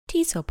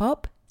Teasel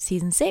Pop,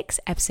 Season 6,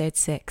 Episode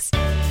 6.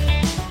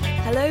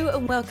 Hello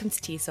and welcome to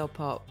Teasel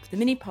Pop, the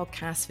mini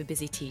podcast for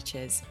busy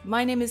teachers.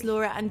 My name is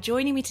Laura and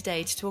joining me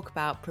today to talk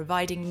about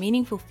providing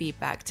meaningful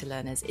feedback to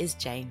learners is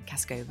Jane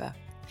Kaskova.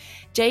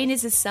 Jane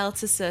is a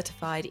CELTA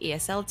certified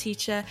ESL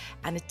teacher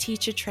and a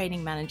teacher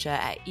training manager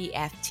at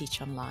EF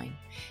Teach Online.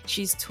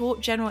 She's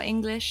taught general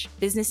English,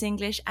 business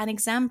English and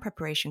exam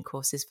preparation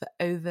courses for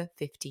over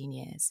 15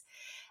 years.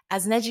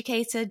 As an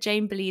educator,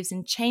 Jane believes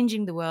in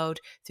changing the world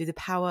through the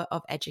power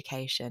of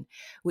education,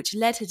 which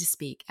led her to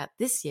speak at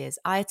this year's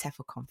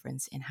IATEFL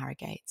conference in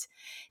Harrogate.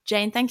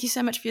 Jane, thank you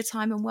so much for your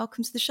time and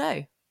welcome to the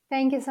show.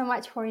 Thank you so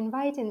much for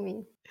inviting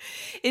me.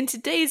 In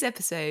today's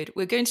episode,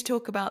 we're going to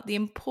talk about the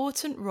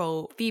important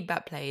role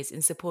feedback plays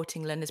in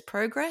supporting learners'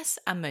 progress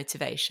and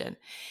motivation.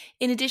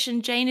 In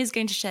addition, Jane is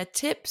going to share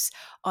tips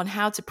on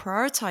how to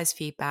prioritise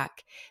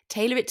feedback,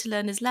 tailor it to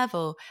learners'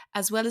 level,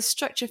 as well as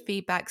structure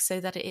feedback so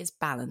that it is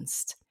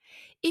balanced.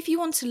 If you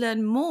want to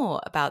learn more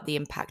about the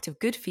impact of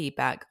good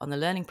feedback on the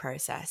learning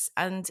process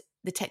and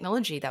the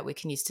technology that we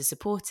can use to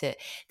support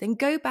it, then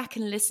go back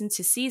and listen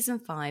to Season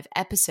 5,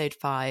 Episode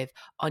 5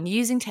 on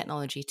using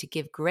technology to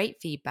give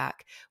great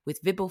feedback with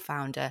Vibble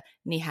founder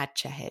Nihad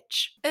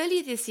Cehic.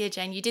 Earlier this year,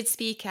 Jane, you did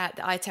speak at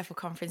the IATEFL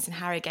conference in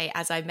Harrogate,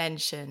 as I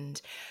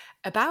mentioned,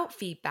 about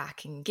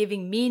feedback and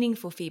giving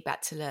meaningful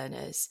feedback to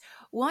learners.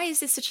 Why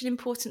is this such an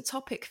important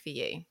topic for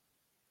you?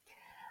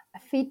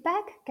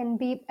 Feedback can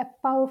be a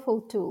powerful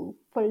tool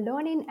for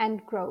learning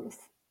and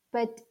growth,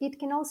 but it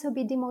can also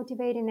be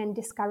demotivating and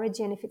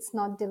discouraging if it's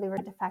not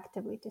delivered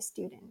effectively to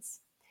students.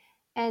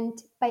 And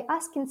by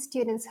asking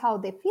students how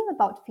they feel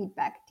about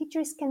feedback,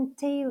 teachers can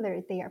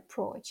tailor their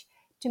approach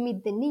to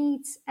meet the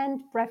needs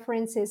and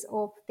preferences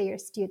of their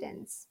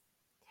students.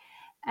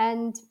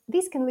 And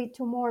this can lead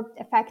to more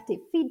effective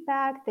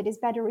feedback that is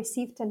better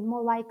received and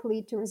more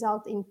likely to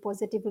result in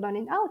positive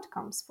learning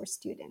outcomes for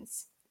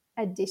students.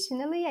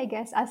 Additionally, I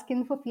guess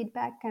asking for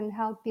feedback can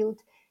help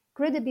build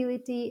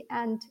credibility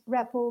and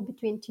rapport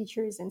between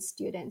teachers and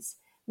students,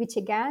 which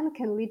again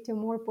can lead to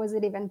more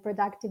positive and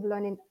productive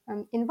learning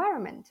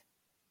environment.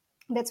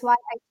 That's why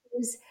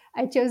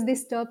I chose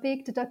this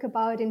topic to talk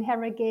about in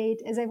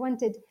Harrogate, as I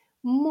wanted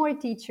more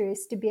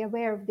teachers to be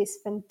aware of this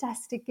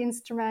fantastic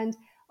instrument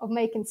of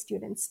making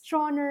students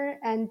stronger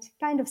and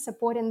kind of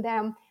supporting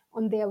them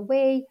on their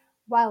way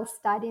while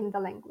studying the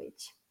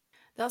language.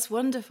 That's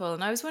wonderful.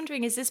 And I was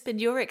wondering, has this been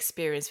your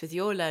experience with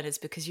your learners?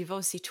 Because you've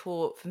obviously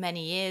taught for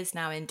many years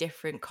now in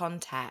different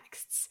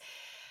contexts.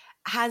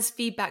 Has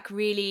feedback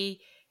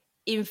really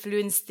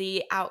influenced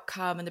the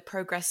outcome and the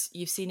progress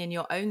you've seen in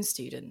your own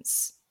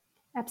students?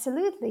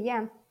 Absolutely,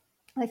 yeah.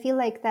 I feel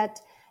like that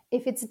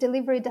if it's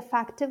delivered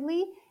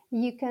effectively,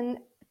 you can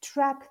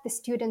track the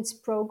students'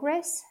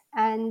 progress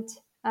and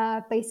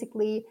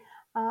basically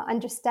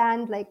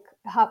understand like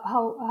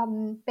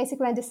how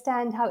basically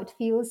understand how it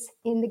feels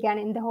in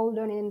the whole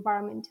learning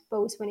environment,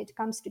 both when it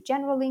comes to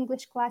general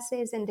English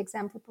classes and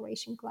exam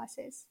preparation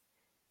classes.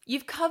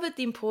 You've covered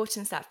the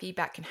importance that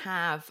feedback can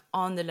have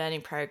on the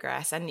learning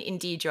progress and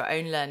indeed your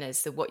own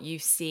learners, what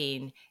you've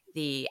seen,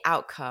 the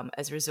outcome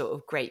as a result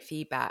of great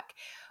feedback.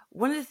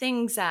 One of the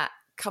things that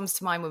comes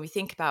to mind when we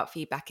think about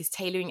feedback is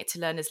tailoring it to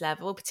learners'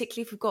 level,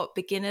 particularly if we've got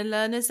beginner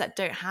learners that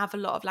don't have a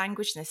lot of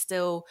language and they're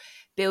still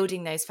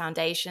building those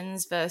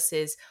foundations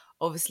versus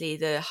obviously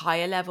the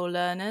higher level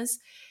learners.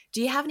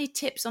 Do you have any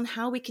tips on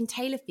how we can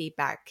tailor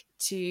feedback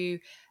to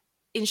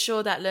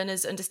ensure that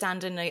learners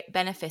understand and are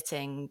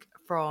benefiting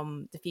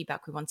from the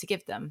feedback we want to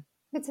give them?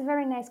 That's a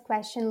very nice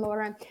question,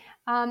 Laura.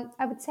 I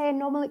would say I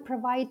normally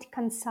provide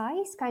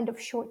concise, kind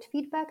of short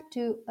feedback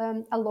to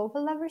a lower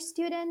level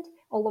student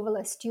or lower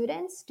level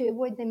students to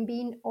avoid them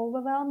being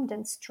overwhelmed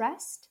and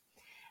stressed.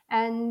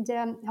 And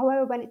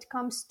however, when it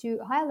comes to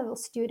high level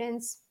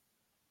students,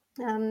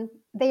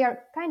 they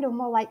are kind of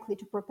more likely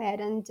to prepare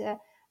and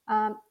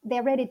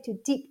they're ready to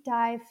deep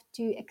dive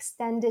to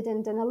extended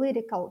and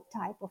analytical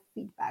type of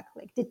feedback,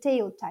 like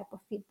detailed type of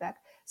feedback.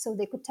 So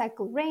they could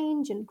tackle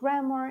range and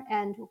grammar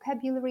and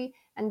vocabulary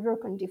and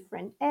work on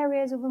different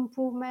areas of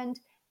improvement.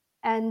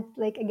 And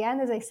like, again,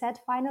 as I said,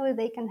 finally,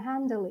 they can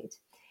handle it.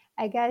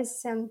 I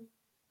guess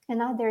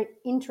another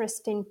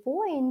interesting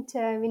point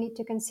we need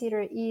to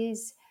consider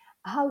is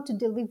how to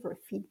deliver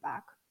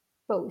feedback,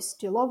 both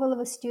to lower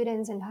level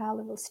students and high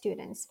level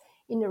students,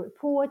 in a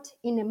report,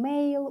 in a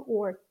mail,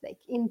 or like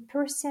in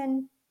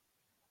person.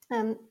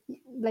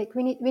 Like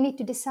we need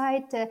to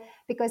decide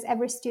because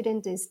every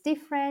student is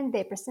different,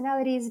 their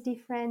personality is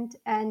different,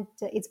 and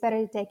it's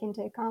better to take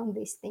into account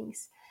these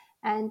things.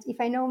 And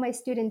if I know my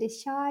student is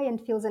shy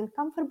and feels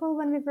uncomfortable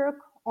when we work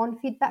on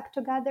feedback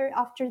together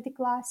after the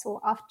class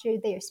or after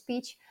their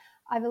speech,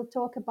 I will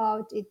talk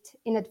about it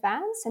in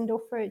advance and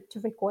offer to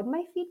record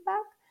my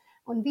feedback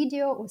on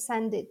video or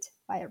send it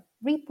via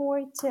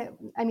report.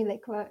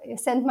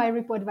 Send my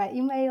report via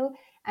email.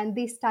 And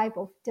this type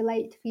of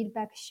delayed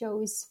feedback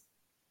shows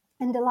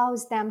and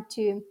allows them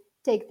to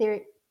take their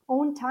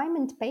own time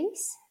and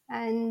pace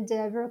and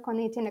work on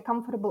it in a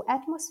comfortable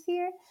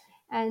atmosphere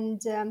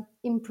and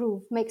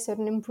make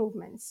certain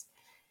improvements.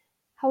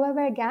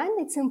 However, again,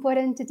 it's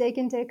important to take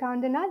into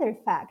account another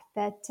fact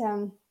that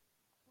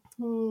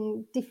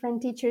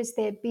different teachers,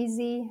 they're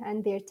busy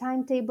and their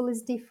timetable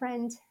is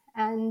different,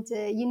 and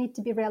you need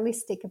to be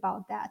realistic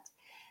about that.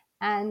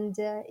 And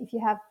if you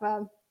have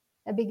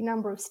a big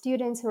number of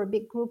students or a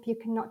big group, you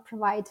cannot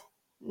provide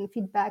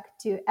feedback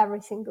to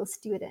every single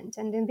student.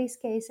 And in this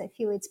case, I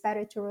feel it's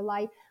better to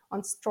rely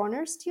on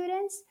stronger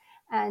students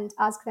and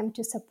ask them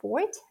to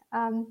support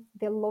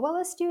the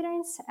lower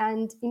students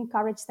and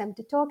encourage them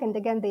to talk. And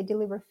again, they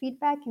deliver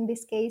feedback. In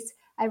this case,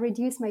 I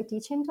reduce my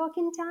teaching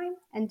talking time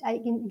and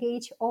I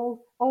engage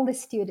all the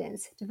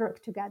students to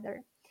work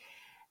together.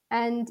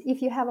 And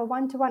if you have a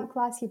one-to-one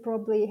class, you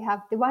probably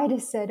have the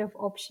widest set of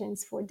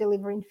options for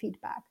delivering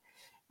feedback.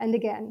 And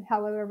again,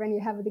 however, when you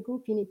have the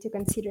group, you need to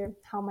consider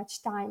how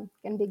much time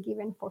can be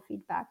given for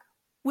feedback.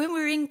 When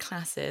we're in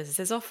classes,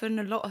 there's often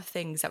a lot of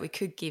things that we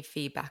could give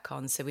feedback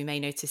on. So we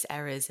may notice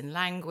errors in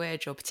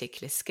language or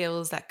particular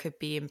skills that could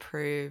be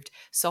improved,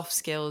 soft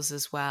skills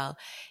as well.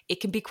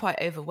 It can be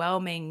quite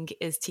overwhelming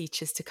as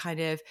teachers to kind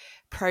of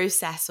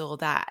process all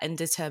that and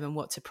determine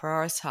what to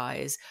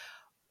prioritize.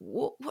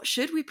 What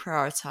should we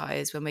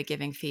prioritize when we're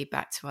giving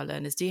feedback to our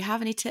learners? Do you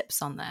have any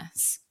tips on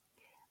this?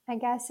 I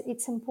guess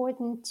it's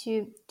important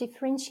to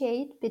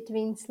differentiate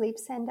between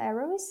slips and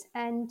arrows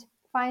and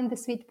find the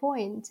sweet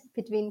point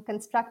between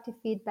constructive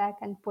feedback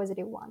and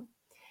positive one.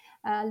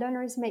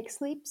 Learners make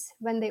slips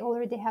when they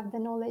already have the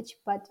knowledge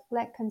but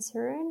lack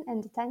concern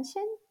and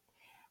attention.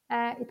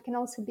 It can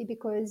also be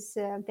because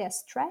they're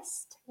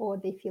stressed or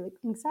they feel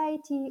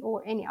anxiety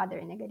or any other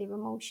negative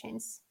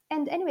emotions.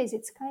 And, anyways,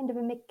 it's kind of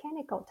a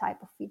mechanical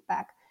type of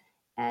feedback.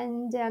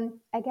 And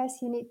I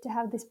guess you need to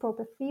have this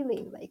proper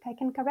feeling. Like, I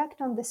can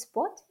correct on the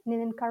spot in an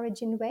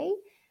encouraging way,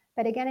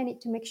 but again, I need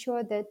to make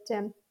sure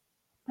that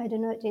I do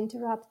not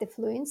interrupt the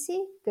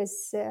fluency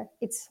because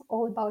it's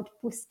all about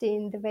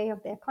boosting the way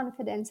of their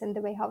confidence and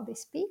the way how they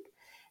speak.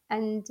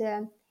 And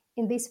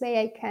in this way,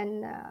 I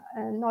can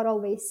not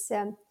always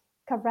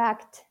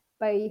correct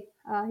by,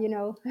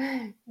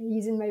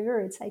 using my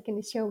words. I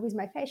can show with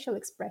my facial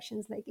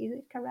expressions, like, is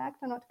it correct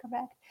or not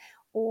correct?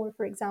 Or,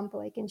 for example,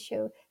 I can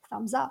show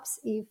thumbs ups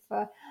if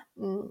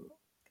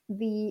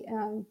the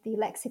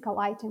lexical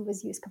item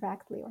was used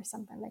correctly or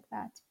something like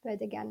that.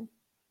 But again,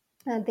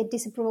 the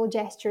disapproval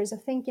gestures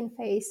of thinking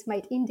face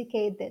might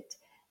indicate that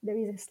there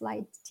is a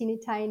slight teeny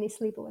tiny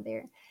slip over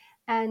there.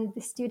 And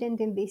the student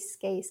in this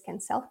case can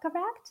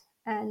self-correct.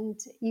 And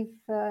if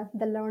the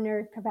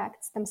learner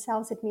corrects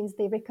themselves, it means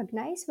they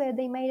recognize where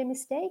they made a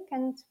mistake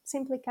and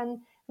simply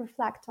can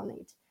reflect on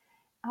it.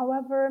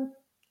 However,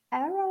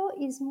 error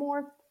is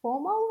more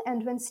formal,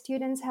 and when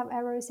students have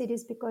errors, it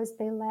is because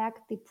they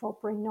lack the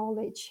proper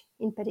knowledge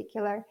in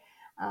particular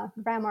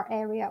grammar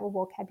area or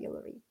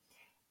vocabulary.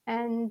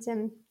 And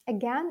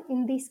again,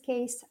 in this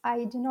case,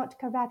 I do not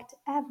correct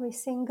every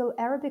single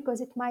error because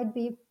it might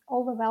be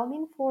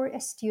overwhelming for a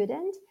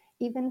student,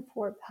 even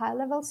for high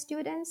level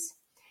students.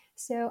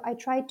 So I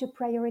try to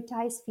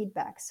prioritize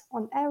feedbacks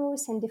on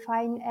errors and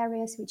define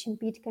areas which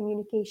impede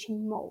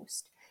communication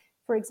most.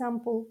 For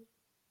example,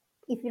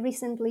 if we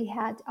recently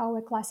had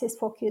our classes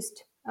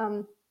focused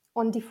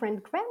on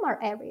different grammar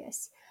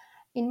areas,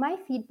 in my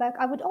feedback,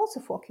 I would also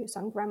focus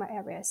on grammar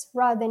areas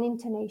rather than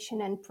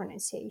intonation and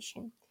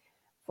pronunciation.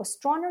 For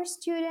stronger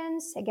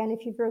students, again,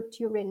 if you work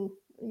during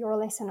your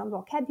lesson on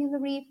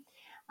vocabulary,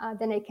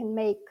 then I can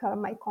make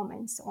my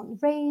comments on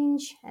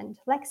range and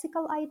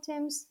lexical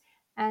items.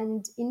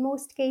 And in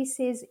most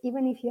cases,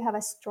 even if you have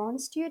a strong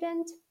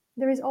student,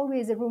 there is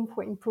always a room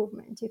for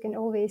improvement. You can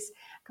always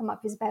come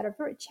up with better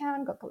word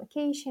chunk or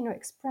collocation or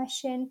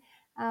expression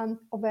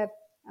of a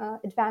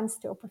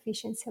advanced or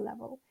proficiency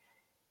level.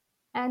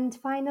 And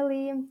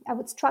finally, I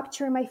would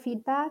structure my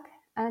feedback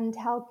and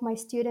help my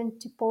student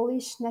to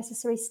polish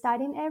necessary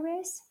studying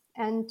areas.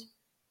 And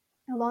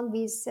along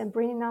with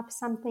bringing up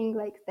something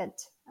like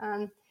that,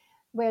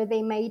 where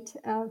they made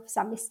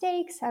some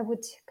mistakes, I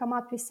would come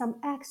up with some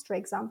extra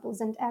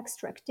examples and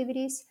extra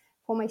activities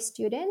for my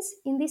students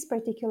in this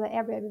particular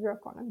area we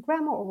work on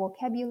grammar or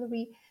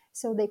vocabulary,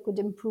 so they could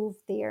improve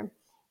their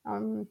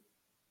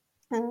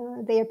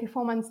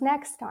performance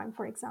next time,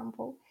 for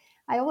example.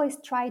 I always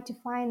try to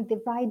find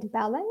the right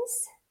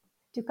balance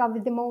to cover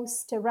the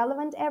most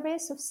relevant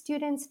areas of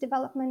students'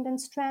 development and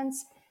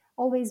strengths,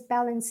 always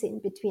balancing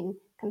between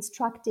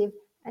constructive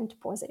and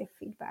positive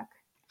feedback.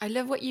 I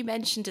love what you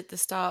mentioned at the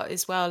start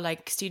as well,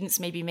 like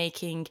students may be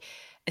making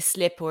a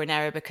slip or an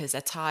error because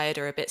they're tired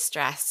or a bit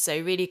stressed.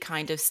 So, really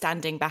kind of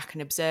standing back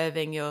and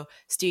observing your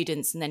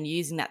students and then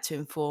using that to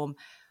inform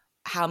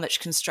how much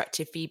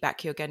constructive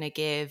feedback you're going to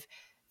give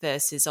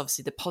versus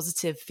obviously the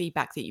positive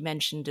feedback that you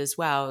mentioned as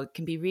well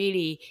can be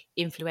really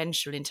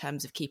influential in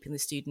terms of keeping the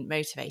student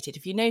motivated.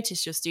 If you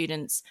notice your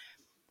students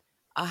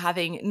are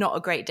having not a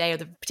great day or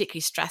they're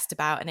particularly stressed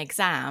about an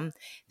exam,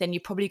 then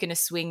you're probably going to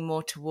swing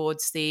more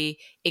towards the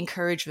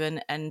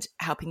encouragement and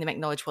helping them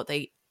acknowledge what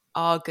they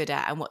are good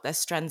at and what their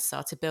strengths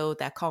are to build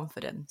their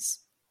confidence.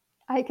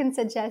 I can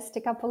suggest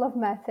a couple of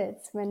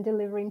methods when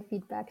delivering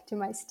feedback to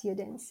my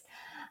students.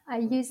 I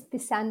use the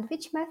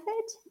sandwich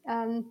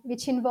method,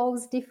 which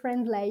involves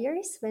different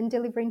layers when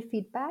delivering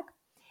feedback.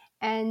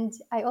 And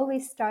I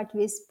always start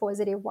with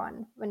positive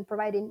one when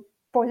providing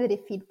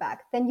positive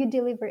feedback. Then you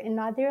deliver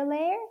another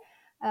layer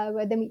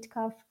where the meat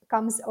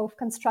comes of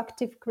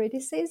constructive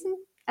criticism,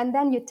 and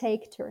then you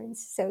take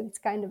turns. So it's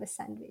kind of a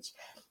sandwich.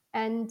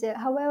 And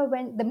however,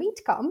 when the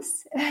meat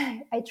comes,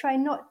 I try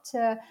not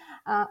to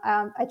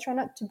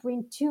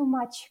bring too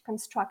much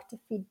constructive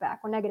feedback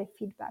or negative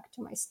feedback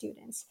to my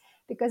students,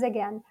 because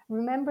again,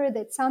 remember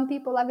that some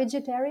people are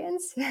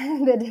vegetarians;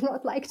 they do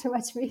not like too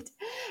much meat.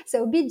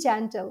 So be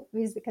gentle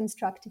with the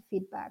constructive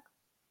feedback.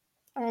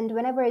 And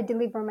whenever I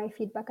deliver my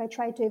feedback, I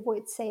try to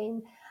avoid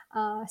saying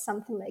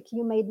something like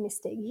 "you made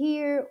mistake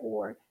here"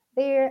 or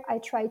there. I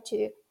try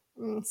to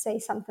say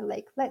something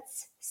like,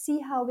 "let's see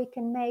how we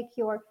can make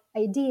your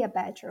idea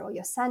better or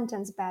your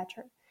sentence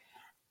better."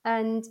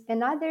 And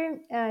another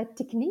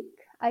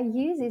technique I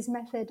use is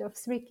method of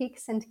 3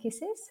 kicks and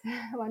kisses.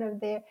 One of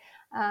the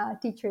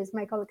teachers,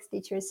 my colleagues'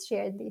 teachers,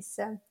 shared this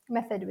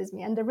method with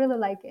me, and I really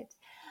like it.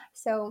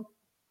 So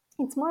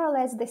it's more or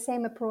less the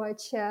same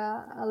approach,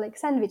 like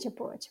sandwich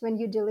approach when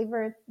you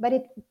deliver, but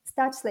it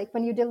starts like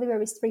when you deliver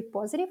with 3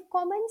 positive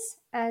comments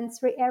and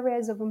 3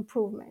 areas of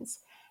improvements.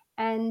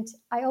 And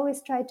I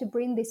always try to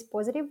bring this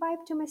positive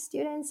vibe to my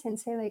students and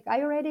say like, are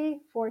you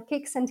ready for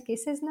kicks and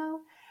kisses now?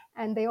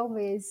 And they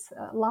always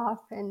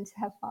laugh and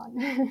have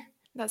fun.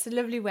 That's a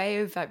lovely way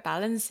of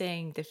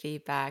balancing the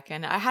feedback.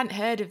 And I hadn't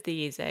heard of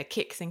these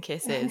kicks and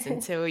kisses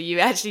until you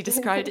actually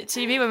described it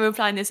to me when we were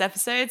planning this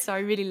episode. So I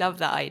really love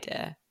that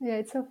idea. Yeah,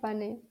 it's so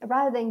funny.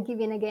 Rather than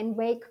giving again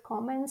vague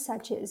comments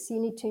such as you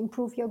need to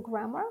improve your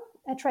grammar,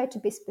 I try to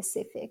be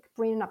specific,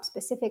 bringing up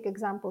specific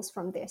examples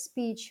from their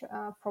speech,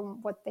 from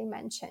what they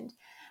mentioned.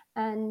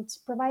 And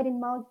providing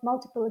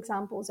multiple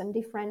examples in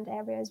different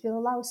areas will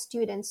allow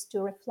students to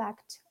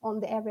reflect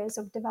on the areas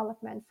of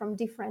development from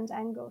different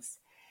angles.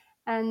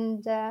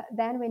 And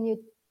then when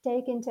you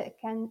take into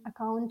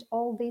account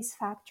all these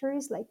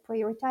factors like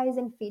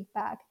prioritizing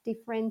feedback,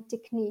 different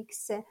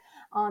techniques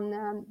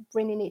on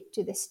bringing it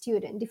to the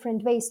student,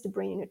 different ways to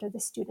bring it to the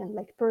student,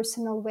 like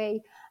personal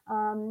way,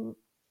 when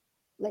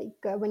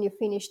you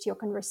finished your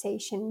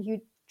conversation,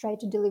 you try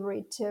to deliver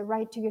it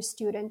right to your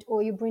student,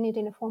 or you bring it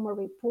in a form of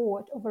a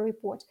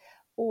report,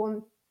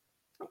 or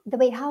the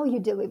way how you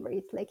deliver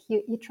it, like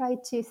you try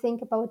to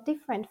think about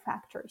different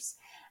factors,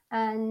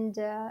 and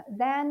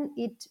then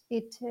it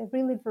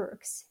really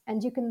works,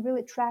 and you can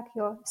really track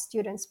your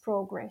students'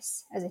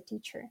 progress as a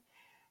teacher,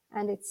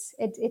 and it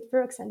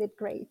works and it's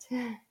great.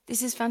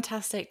 This is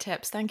fantastic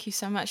tips. Thank you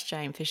so much,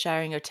 Jane, for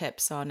sharing your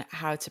tips on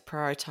how to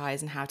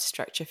prioritize and how to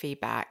structure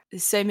feedback.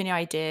 There's so many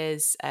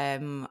ideas I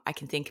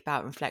can think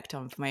about and reflect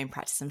on for my own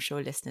practice. I'm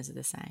sure listeners are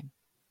the same.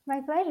 My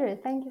pleasure.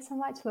 Thank you so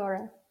much,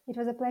 Laura. It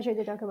was a pleasure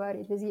to talk about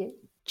it with you.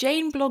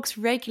 Jane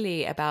blogs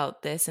regularly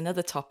about this and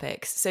other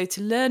topics. So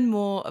to learn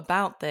more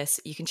about this,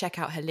 you can check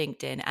out her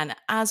LinkedIn. And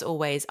as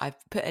always, I've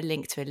put a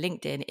link to her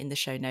LinkedIn in the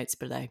show notes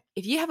below.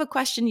 If you have a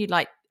question you'd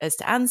like us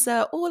to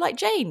answer, or like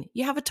Jane,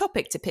 you have a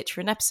topic to pitch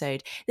for an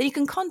episode, then you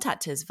can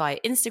contact us via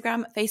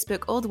Instagram,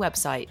 Facebook, or the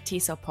website,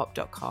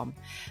 tsopop.com.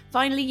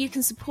 Finally, you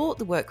can support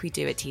the work we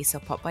do at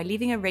tsopop by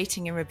leaving a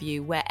rating and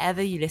review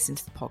wherever you listen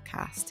to the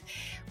podcast,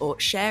 or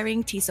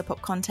sharing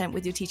tsopop content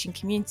with your teaching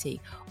community,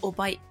 or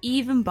by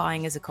even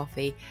buying us a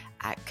coffee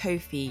at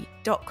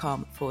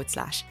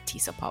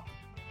ko-fi.com/tsopop.